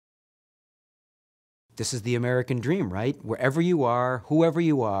this is the American dream, right? Wherever you are, whoever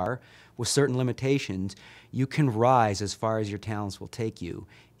you are, with certain limitations, you can rise as far as your talents will take you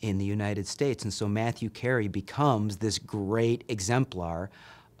in the United States. And so Matthew Carey becomes this great exemplar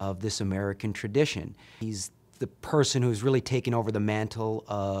of this American tradition. He's the person who's really taken over the mantle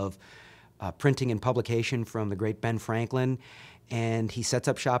of printing and publication from the great Ben Franklin, and he sets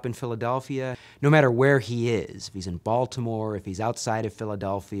up shop in Philadelphia. No matter where he is, if he's in Baltimore, if he's outside of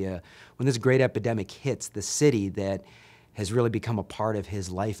Philadelphia, when this great epidemic hits the city that has really become a part of his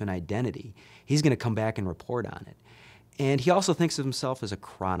life and identity, he's going to come back and report on it. And he also thinks of himself as a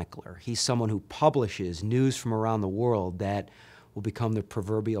chronicler. He's someone who publishes news from around the world that will become the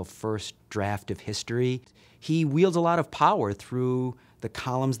proverbial first draft of history. He wields a lot of power through the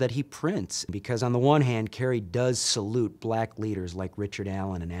columns that he prints, because on the one hand, Carey does salute black leaders like Richard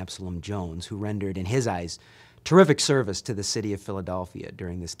Allen and Absalom Jones, who rendered, in his eyes, terrific service to the city of Philadelphia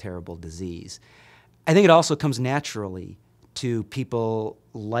during this terrible disease. I think it also comes naturally to people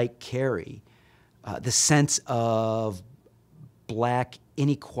like Carey, the sense of black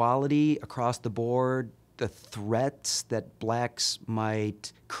inequality across the board, the threats that blacks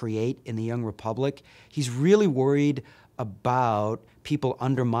might create in the young republic. He's really worried about people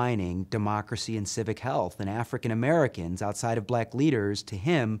undermining democracy and civic health. And African Americans, outside of black leaders, to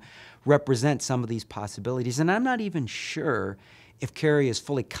him, represent some of these possibilities. And I'm not even sure if Carey is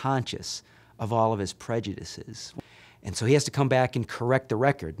fully conscious of all of his prejudices. And so he has to come back and correct the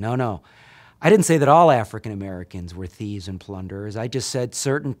record. No, I didn't say that all African Americans were thieves and plunderers. I just said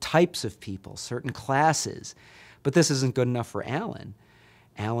certain types of people, certain classes. But this isn't good enough for Allen.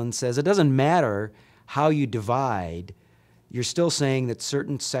 Allen says it doesn't matter how you divide, you're still saying that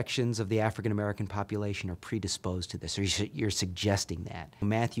certain sections of the African American population are predisposed to this, or you're suggesting that.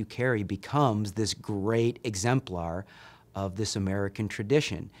 Matthew Carey becomes this great exemplar of this American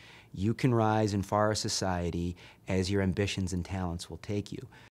tradition. You can rise in far society as your ambitions and talents will take you.